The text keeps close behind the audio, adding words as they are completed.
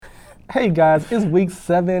Hey guys, it's week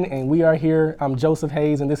 7 and we are here. I'm Joseph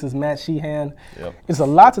Hayes and this is Matt Sheehan. Yep. It's a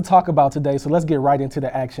lot to talk about today, so let's get right into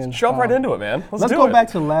the action. Jump right into it, man. Let's go back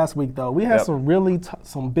to last week though. We had Yep.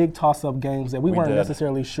 some big toss-up games that we weren't did.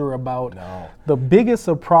 necessarily sure about. No. The biggest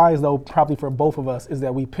surprise though, probably for both of us, is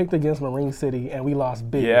that we picked against Marine City and we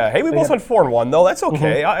lost big. Yeah, hey, we both went 4-1 though. That's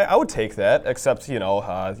okay. I would take that, except,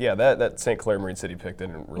 that St. Clair Marine City pick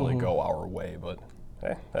didn't really go our way, but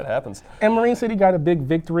hey, that happens. And Marine City got a big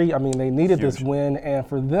victory. I mean, they needed Huge. this win, and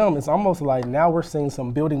for them, it's almost like now we're seeing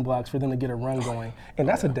some building blocks for them to get a run going. And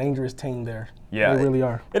that's a dangerous team there. Yeah, they really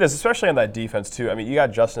are. It is, especially on that defense too. I mean, you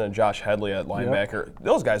got Justin and Josh Headley at linebacker. Yep.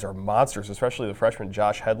 Those guys are monsters, especially the freshman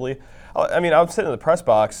Josh Headley. I mean, I was sitting in the press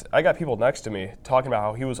box. I got people next to me talking about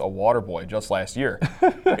how he was a water boy just last year.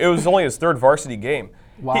 It was only his 3rd varsity game.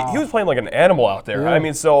 Wow. He was playing like an animal out there. Yeah.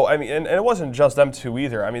 And it wasn't just them two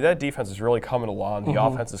either. I mean, that defense is really coming along. The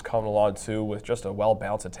offense is coming along too, with just a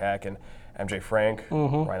well-balanced attack. And MJ Frank,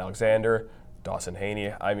 Ryan Alexander, Dawson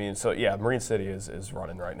Haney. I mean, so yeah, Marine City is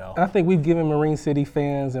running right now. I think we've given Marine City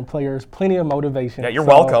fans and players plenty of motivation. Yeah, you're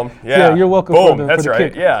welcome. Yeah, you're welcome. Boom, that's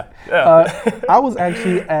right. Kick. Yeah. I was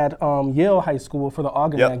actually at Yale High School for the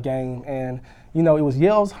Algonac game, and it was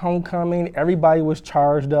Yale's homecoming. Everybody was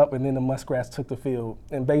charged up, and then the Muskrats took the field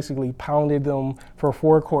and basically pounded them for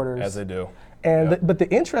 4 quarters. As they do. And but the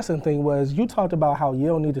interesting thing was, you talked about how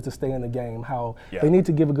Yale needed to stay in the game, how they need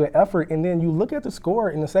to give a good effort, and then you look at the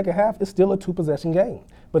score in the second half, it's still a 2-possession game.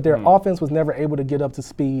 But their offense was never able to get up to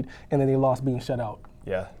speed, and then they lost being shut out.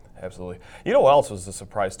 Yeah, absolutely. You know what else was a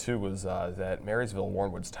surprise too was that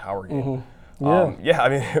Marysville-Warrenwood's Tower game. I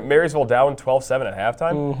mean, Marysville down 12-7 at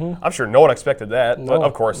halftime. I'm sure no one expected that, but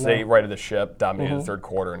of course they righted the ship, dominated the 3rd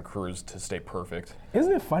quarter, and cruised to stay perfect.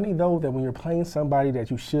 Isn't it funny though that when you're playing somebody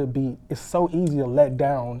that you should beat, it's so easy to let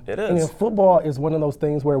down? It is. And then football is one of those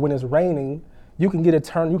things where when it's raining, you can get a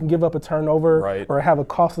turn, you can give up a turnover or have a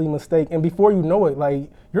costly mistake, and before you know it, like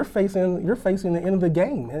you're facing the end of the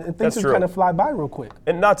game, and things just kind of fly by real quick.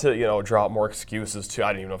 And not to draw up more excuses too.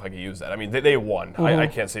 I don't even know if I could use that. I mean, they won. I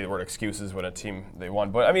can't say the word excuses when a team they won,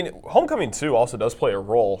 but I mean, homecoming too also does play a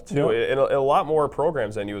role too in a lot more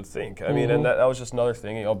programs than you would think. I mean, and that was just another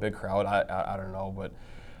thing. Big crowd. I don't know, but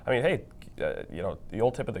I mean, hey, the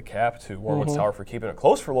old tip of the cap to Warrenwood's Tower for keeping it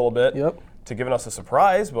close for a little bit. To giving us a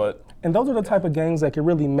surprise, and those are the type of games that can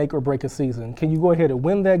really make or break a season. Can you go ahead and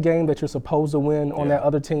win that game that you're supposed to win on that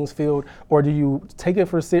other team's field, or do you take it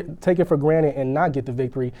for granted and not get the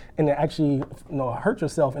victory, and then actually hurt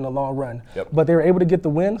yourself in the long run? But they were able to get the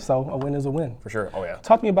win, so a win is a win. For sure. Oh yeah.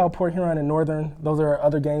 Talk to me about Port Huron and Northern. Those are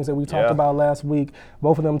other games that we talked about last week.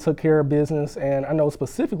 Both of them took care of business, and I know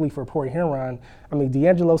specifically for Port Huron, I mean,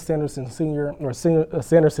 D'Angelo Sanderson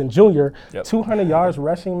Sanderson Jr., 200 yards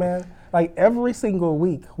rushing, man. Like every single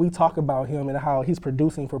week, we talk about him and how he's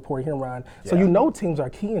producing for Port Huron. So teams are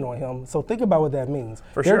keen on him. So think about what that means.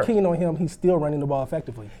 They're keen on him. He's still running the ball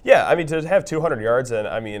effectively. Yeah, I mean, to have 200 yards, and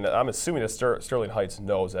I mean, I'm assuming that Sterling Heights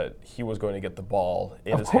knows that he was going to get the ball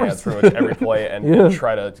in his hands pretty much every play and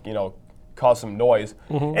try to, cause some noise.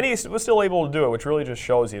 And he was still able to do it, which really just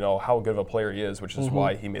shows, how good of a player he is, which is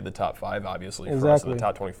why he made the top 5, obviously, for us in the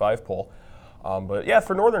top 25 poll. But yeah,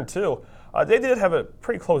 for Northern too, they did have a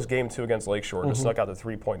pretty close game too against Lakeshore, just snuck out the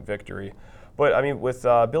 3-point victory. But I mean, with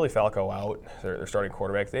Billy Falco out, their starting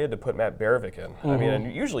quarterback, they had to put Matt Barovic in. I mean,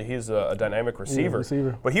 and usually he's a dynamic receiver,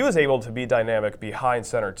 but he was able to be dynamic behind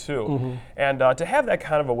center too. And to have that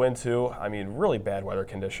kind of a win too, I mean, really bad weather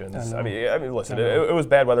conditions. I mean, listen, it was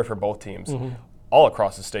bad weather for both teams, all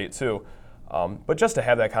across the state too. But just to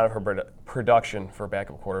have that kind of production for a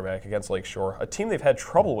backup quarterback against Lakeshore, a team they've had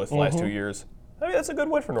trouble with the last 2 years, I mean, that's a good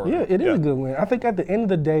win for Northern. Yeah, it is a good win. I think at the end of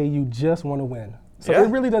the day, you just want to win. So it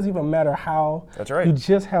really doesn't even matter how. That's right. You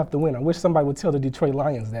just have to win. I wish somebody would tell the Detroit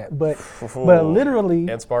Lions that. But literally.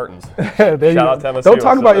 And Spartans. Shout out to MSU. Don't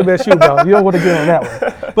talk about MSU, though. You don't want to get on that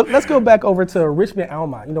one. But let's go back over to Richmond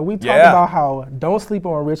Almont. We talked about how don't sleep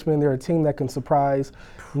on Richmond. They're a team that can surprise.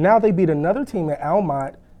 Now they beat another team at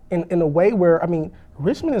Almont in a way where, I mean,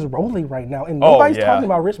 Richmond is rolling right now, and nobody's talking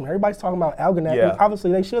about Richmond. Everybody's talking about Algonac, and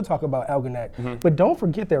obviously they should talk about Algonac. But don't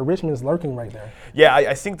forget that Richmond is lurking right there. Yeah,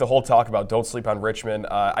 I think the whole talk about don't sleep on Richmond,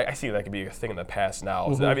 I see that could be a thing in the past now.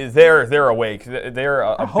 I mean, they're awake. They're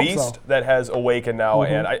a beast that has awakened now,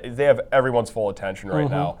 and they have everyone's full attention right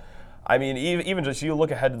now. I mean, even just you look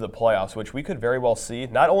ahead to the playoffs, which we could very well see.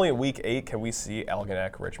 Not only in Week 8 can we see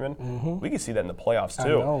Algonac Richmond, we can see that in the playoffs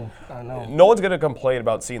too. I know. No one's going to complain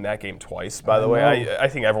about seeing that game twice. By the way, I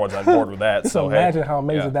think everyone's on board with that. So imagine how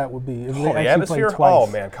amazing that would be. If they the atmosphere? Twice, oh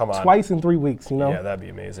man, come on. Twice in 3 weeks, Yeah, that'd be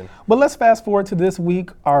amazing. But let's fast forward to this week.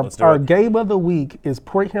 Our game of the week is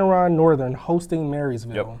Port Huron Northern hosting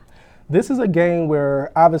Marysville. This is a game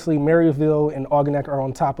where obviously Marysville and Algonac are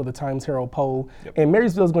on top of the Times Herald poll, and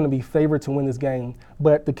Marysville is going to be favored to win this game.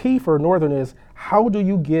 But the key for Northern is, how do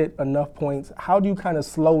you get enough points? How do you kind of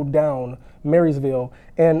slow down Marysville?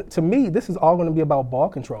 And to me, this is all going to be about ball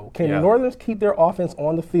control. Can Northerns keep their offense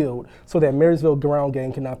on the field so that Marysville ground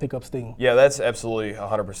game cannot pick up steam? Yeah, that's absolutely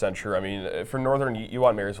 100% true. I mean, for Northern, you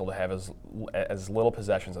want Marysville to have as little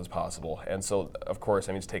possessions as possible. And so, of course,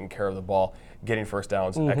 that means taking care of the ball, getting first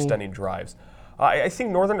downs, extending drives. I think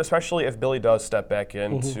Northern, especially if Billy does step back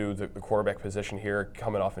into the quarterback position here,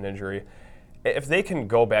 coming off an injury, if they can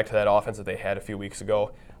go back to that offense that they had a few weeks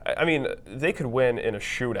ago, I mean, they could win in a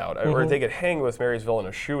shootout, or they could hang with Marysville in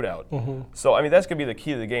a shootout. So, I mean, that's going to be the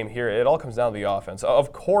key to the game here. It all comes down to the offense.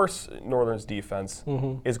 Of course, Northern's defense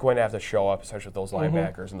is going to have to show up, especially with those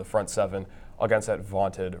linebackers in the front seven, against that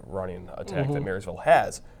vaunted running attack that Marysville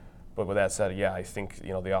has. But with that said, yeah, I think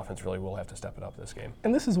the offense really will have to step it up this game.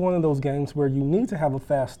 And this is one of those games where you need to have a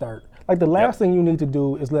fast start. Like the last thing you need to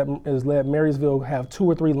do is let Marysville have 2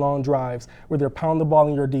 or 3 long drives where they're pounding the ball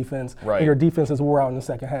in your defense, and your defense is wore out in the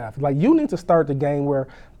second half. Like you need to start the game where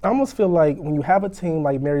I almost feel like when you have a team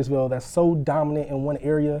like Marysville that's so dominant in one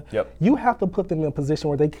area, you have to put them in a position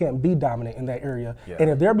where they can't be dominant in that area. And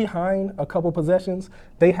if they're behind a couple possessions,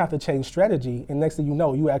 they have to change strategy. And next thing you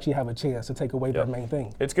know, you actually have a chance to take away their main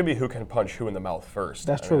thing. It's going to be who can punch who in the mouth first.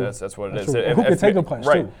 That's true. That's what it is. Who can take a punch,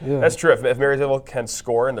 too. That's true. If Marysville can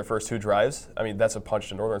score in their first 2 drives, I mean, that's a punch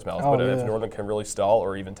to Northern's mouth. But if Northern can really stall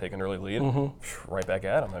or even take an early lead, right back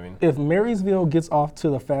at them. I mean, if Marysville gets off to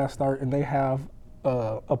the fast start and they have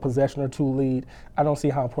a possession or 2 lead, I don't see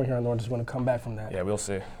how Port Huron Northern is going to come back from that. Yeah, we'll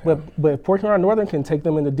see. But if Port Huron Northern can take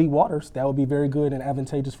them into deep waters, that would be very good and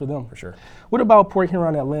advantageous for them. For sure. What about Port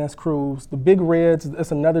Huron at Lance Cruz? The Big Reds,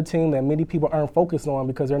 it's another team that many people aren't focused on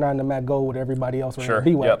because they're not in the MAC Gold with everybody else or in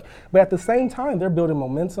the BWAC. But at the same time, they're building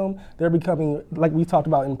momentum. They're becoming, like we talked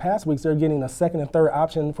about in past weeks, they're getting a second and third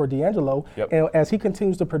option for D'Angelo. And as he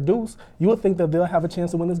continues to produce, you would think that they'll have a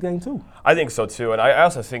chance to win this game too. I think so too. And I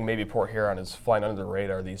also think maybe Port Huron is flying under the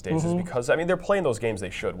radar these days is because, I mean, they're playing those games they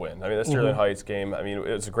should win. I mean, the Sterling Heights game, I mean,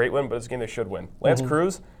 it's a great win, but it's a game they should win. Lance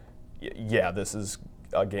Cruz, this is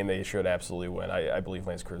a game they should absolutely win. I believe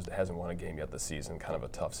Lance Cruz hasn't won a game yet this season, kind of a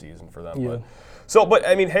tough season for them. But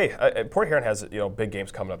I mean, hey, Port Huron has big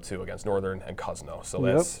games coming up too against Northern and Cousino. So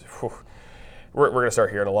that's we're going to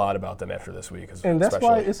start hearing a lot about them after this week. And that's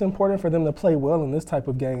why it's important for them to play well in this type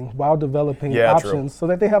of game while developing options so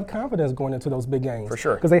that they have confidence going into those big games. For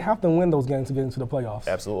sure. Because they have to win those games to get into the playoffs.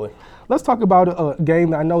 Absolutely. Let's talk about a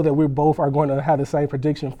game that I know that we both are going to have the same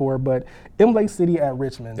prediction for, but Imlay City at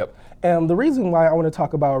Richmond. And the reason why I want to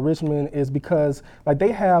talk about Richmond is because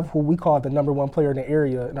they have who we call the #1 player in the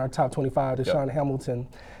area in our top 25, Deshaun Hamilton.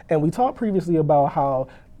 And we talked previously about how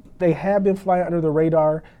they have been flying under the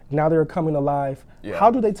radar. Now they're coming alive.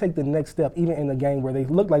 How do they take the next step, even in a game where they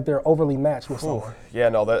look like they're overly matched with someone? Yeah,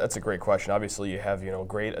 no, that's a great question. Obviously, you have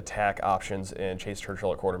great attack options in Chase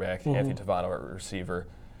Churchill at quarterback, Anthony Tavano at receiver,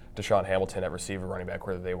 Deshaun Hamilton at receiver, running back,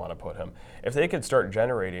 where they want to put him. If they could start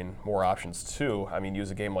generating more options too, I mean,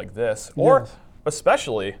 use a game like this, or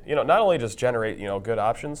especially, not only just generate good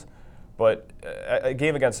options, but a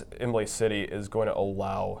game against Imlay City is going to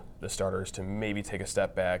allow the starters to maybe take a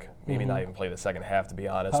step back, maybe not even play the second half, to be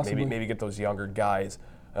honest. Possibly. Maybe get those younger guys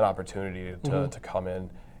an opportunity to come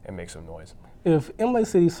in and make some noise. If Imlay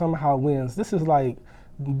City somehow wins, this is like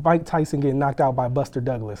Mike Tyson getting knocked out by Buster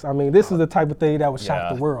Douglas. I mean, this is the type of thing that would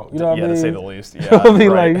shock the world. You know what I mean? To say the least. Yeah, it would be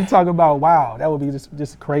like, you talk about, wow, that would be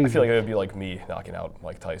just crazy. I feel like it would be like me knocking out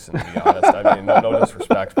Mike Tyson, to be honest. I mean, no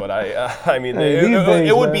disrespect, but I mean,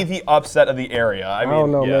 it would be the upset of the area. I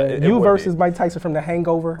don't know, man. You versus Mike Tyson from The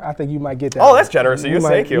Hangover, I think you might get that. Oh, that's generous of you.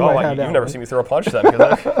 Thank you. You've never seen me throw a punch then,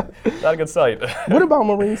 because that's not a good sight. What about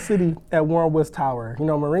Marine City at Warren Woods Tower?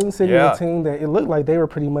 Marine City is a team that it looked like they were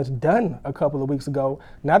pretty much done a couple of weeks ago.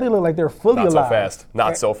 Now they look like they're fully alive.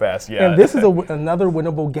 Not so fast, And this is another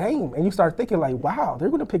winnable game. And you start thinking like, wow, they're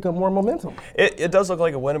going to pick up more momentum. It does look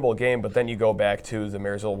like a winnable game, but then you go back to the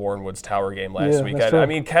Marysville Warren Woods Tower game last weekend. I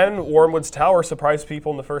mean, can Warren Woods Tower surprise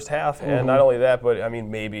people in the first half? And not only that, but I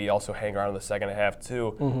mean, maybe also hang around in the second half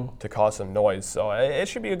too to cause some noise. So it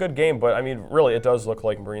should be a good game, but I mean, really, it does look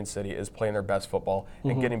like Marine City is playing their best football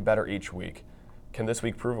and getting better each week. Can this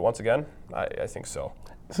week prove it once again? I think so.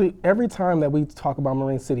 See, every time that we talk about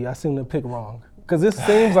Marine City, I seem to pick wrong. Because this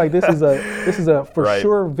seems like this is a for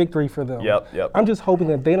sure victory for them. I'm just hoping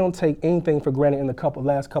that they don't take anything for granted in the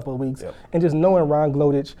last couple of weeks. And just knowing Ron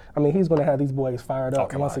Glodich, I mean, he's going to have these boys fired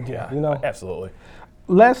up once again. Absolutely.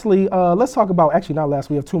 Lastly, let's talk about, actually not last,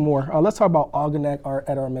 we have 2 more. Let's talk about Algonac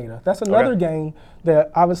at Armada. That's another game that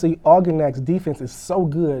obviously Algonac's defense is so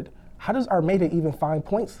good. how does Armada even find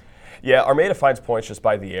points? Yeah, Armada finds points just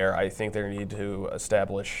by the air. I think they need to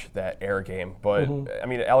establish that air game. But, I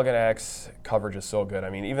mean, Algonac's coverage is so good. I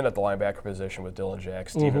mean, even at the linebacker position with Dylan Jack,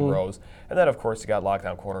 Steven Rose, and then, of course, you got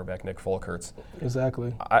lockdown cornerback Nick Folkerts.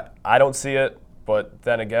 Exactly. I don't see it. But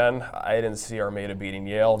then again, I didn't see Armada beating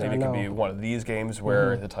Yale. Maybe it could be one of these games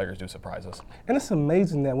where the Tigers do surprise us. And it's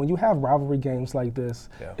amazing that when you have rivalry games like this,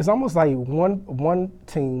 it's almost like one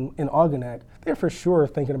team in Algonac, they're for sure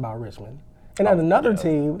thinking about Richmond. And then another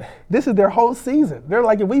team, this is their whole season. They're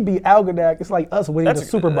like, if we beat Algonac, it's like us winning the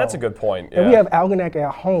Super Bowl. That's a good point. And we have Algonac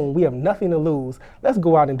at home. We have nothing to lose. Let's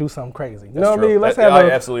go out and do something crazy. You know what I mean? Let's have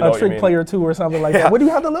a trick play or two or something like that. What do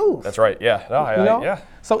you have to lose? That's right. Yeah. No,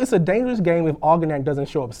 So it's a dangerous game if Algonac doesn't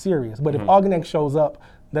show up serious. But if Algonac shows up,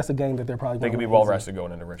 that's a game that they're probably going to win. They could be well rested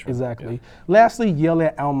going into Richmond. Exactly. Yeah. Lastly, Yale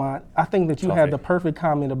at Almont. I think that you had the perfect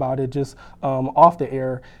comment about it just off the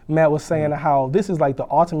air. Matt was saying how this is like the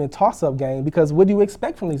ultimate toss-up game because what do you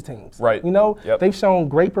expect from these teams? Right. You know, they've shown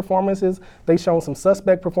great performances. They've shown some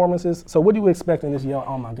suspect performances. So what do you expect in this Yale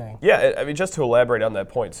Almont game? Yeah, I mean, just to elaborate on that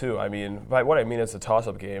point too, I mean, by what I mean is a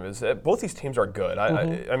toss-up game is that both these teams are good.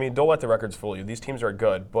 I mean, don't let the records fool you. These teams are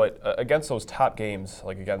good, but against those top games,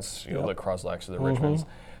 like against the Croslex or the Richmonds,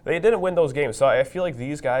 they didn't win those games. So I feel like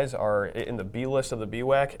these guys are in the B list of the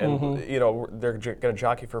BWAC, and they're going to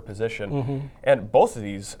jockey for position. And both of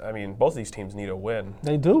these teams need a win.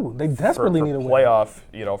 They do. They desperately need a win.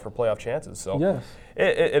 For playoff chances. So yes.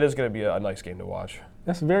 It is going to be a nice game to watch.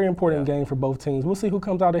 That's a very important game for both teams. We'll see who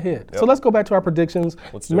comes out ahead. So let's go back to our predictions.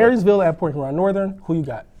 Let's do Marysville at Port Huron Northern. Who you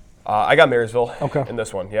got? I got Marysville in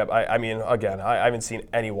this one. Yeah. I mean, again, I haven't seen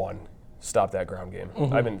anyone stop that ground game.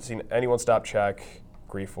 I haven't seen anyone stop check.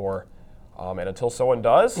 Grifor. And until someone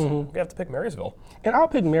does, we have to pick Marysville. And I'll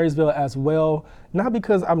pick Marysville as well, not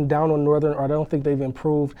because I'm down on Northern or I don't think they've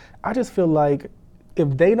improved. I just feel like if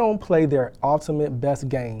they don't play their ultimate best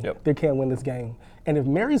game, they can't win this game. And if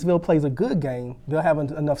Marysville plays a good game, they'll have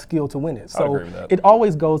enough skill to win it. So it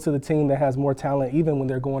always goes to the team that has more talent, even when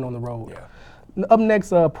they're going on the road. Yeah. Up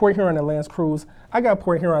next, Port Huron and Lance Cruz. I got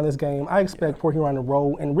Port Huron this game. I expect Port Huron to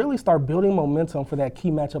roll and really start building momentum for that key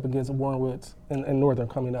matchup against Warren Woods and Northern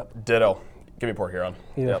coming up. Ditto. Give me Port Huron.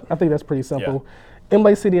 Yeah, I think that's pretty simple.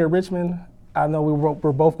 Imlay City at Richmond. I know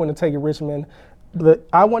we're both going to take it Richmond.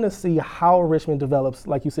 I want to see how Richmond develops,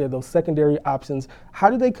 like you said, those secondary options. How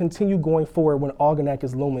do they continue going forward when Algonac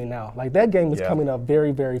is looming now? Like, that game is coming up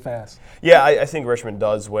very, very fast. Yeah, I think Richmond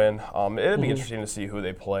does win. It'd be interesting to see who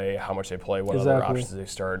they play, how much they play, what other options they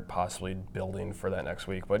start possibly building for that next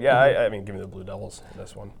week. But, I mean, give me the Blue Devils in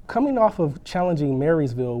this one. Coming off of challenging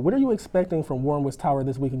Marysville, what are you expecting from Warren Woods Tower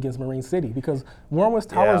this week against Marine City? Because Warren Woods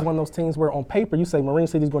Tower is one of those teams where on paper you say Marine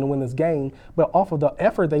City is going to win this game, but off of the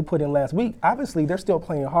effort they put in last week, obviously they're still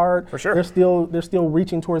playing hard. For sure. They're still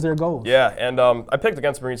reaching towards their goals. Yeah, and I picked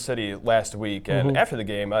against Marine City last week, and after the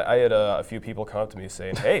game, I had a few people come up to me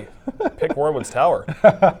saying, hey, pick Warren Woods Tower.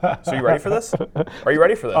 So you ready for this? Are you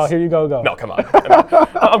ready for this? Oh, here you go. No, come on.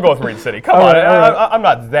 I'm going with Marine City. Come on. I'm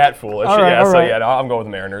not that foolish. I'm going with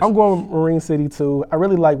the Mariners. I'm going with Marine City, too. I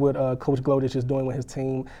really like what Coach Glodich is doing with his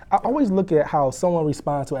team. I always look at how someone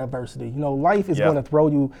responds to adversity. You know, life is going to throw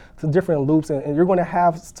you to different loops, and you're going to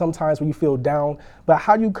have some times where you feel down, but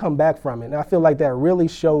how do you come back from it? And I feel like that really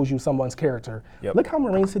shows you someone's character. Look how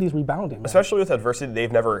Marine City's rebounding, man. Especially with adversity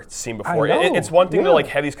they've never seen before. It's one thing to like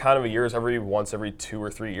have these kind of years every 2 or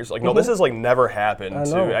 3 years. Like, no, this has like never happened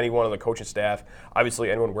to anyone on the coaching staff. Obviously,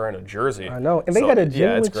 anyone wearing a jersey. I know, and they had a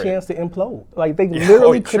genuine chance to implode. Like, they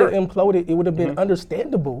literally could have imploded. It would have been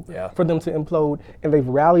understandable for them to implode, and they've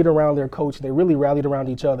rallied around their coach. They really rallied around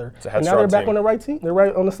each other. And now they're back on the right team. They're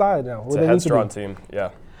right on the side now. It's a headstrong team.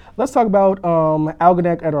 Yeah. Let's talk about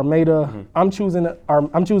Algonac at Armada. I'm choosing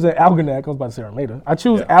Algonac. I was about to say Armada. I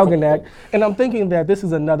choose Algonac, and I'm thinking that this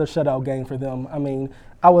is another shutout game for them. I mean,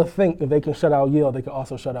 I would think if they can shut out Yale, they can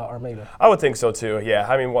also shut out Armada. I would think so too. Yeah,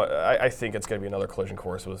 I mean, I think it's going to be another collision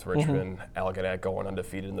course with Richmond, Algonac going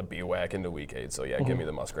undefeated in the BWAC into Week 8. So give me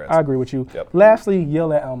the Muskrats. I agree with you. Lastly,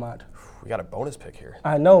 Yale at Almont. We got a bonus pick here.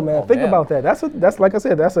 I know, man. Think about that. That's like I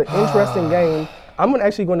said, that's an interesting game. I'm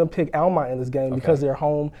actually going to pick Almont in this game because they're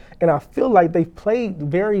home, and I feel like they've played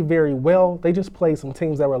very, very well. They just played some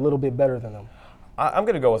teams that were a little bit better than them. I'm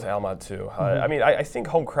going to go with Almont too. I mean, I think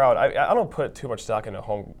home crowd. I don't put too much stock into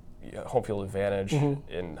home field advantage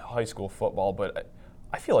in high school football, but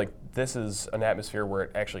I feel like this is an atmosphere where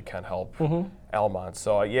it actually can help Almont.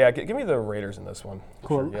 So, yeah, give me the Raiders in this one.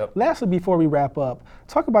 Cool. Sure. Yep. Lastly, before we wrap up,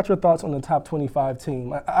 talk about your thoughts on the top 25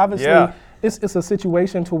 team. Obviously, it's a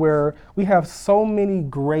situation to where we have so many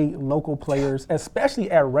great local players,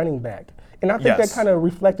 especially at running back. And I think that kind of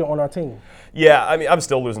reflected on our team. Yeah, I mean, I'm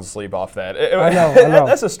still losing sleep off that. I know.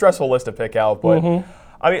 That's a stressful list to pick out, but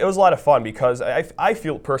I mean, it was a lot of fun because I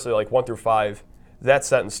feel personally like 1 through 5, that's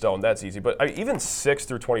set in stone. That's easy. But I mean, even 6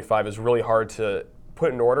 through 25 is really hard to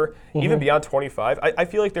put in order. Even beyond 25, I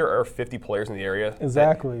feel like there are 50 players in the area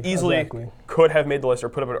that easily could have made the list or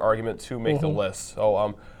put up an argument to make the list.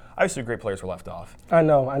 So obviously great players were left off. I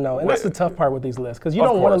know. And that's the tough part with these lists because you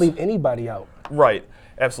don't want to leave anybody out. Right.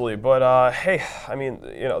 Absolutely. But, hey, I mean,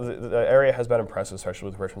 you know, the area has been impressive,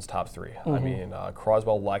 especially with Richmond's top 3. I mean,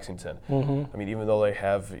 Croswell, Lexington. I mean, even though they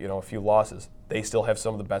have, you know, a few losses, they still have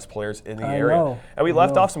some of the best players in the area. And we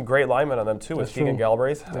left off some great linemen on them, too, with Keegan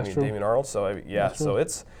Galbraith. Damian Arnold. So, so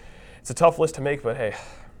it's a tough list to make, but, hey.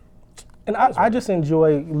 And I just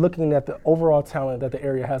enjoy looking at the overall talent that the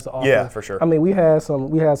area has to offer. Yeah, for sure. I mean, we had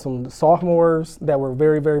some sophomores that were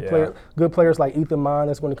very, very good players like Ethan Mon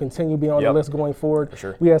that's going to continue being on the list going forward. For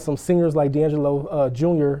sure. We had some seniors like D'Angelo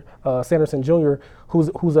Sanderson Jr.,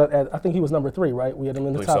 who's at, I think he was number 3, right? We had him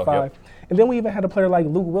in the top 5. Yep. And then we even had a player like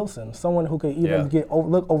Luke Wilson, someone who could even get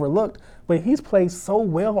overlooked. But he's played so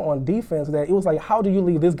well on defense that it was like, how do you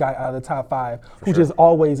leave this guy out of the top 5 who's just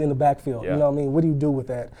always in the backfield? You know what I mean? What do you do with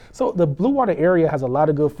that? So the Blue Water area has a lot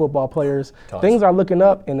of good football players. Things are looking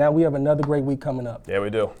up, and now we have another great week coming up. Yeah, we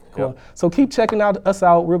do. Cool. Yep. So keep checking us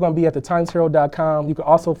out. We're going to be at thetimesherald.com. You can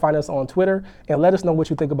also find us on Twitter and let us know what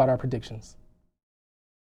you think about our predictions.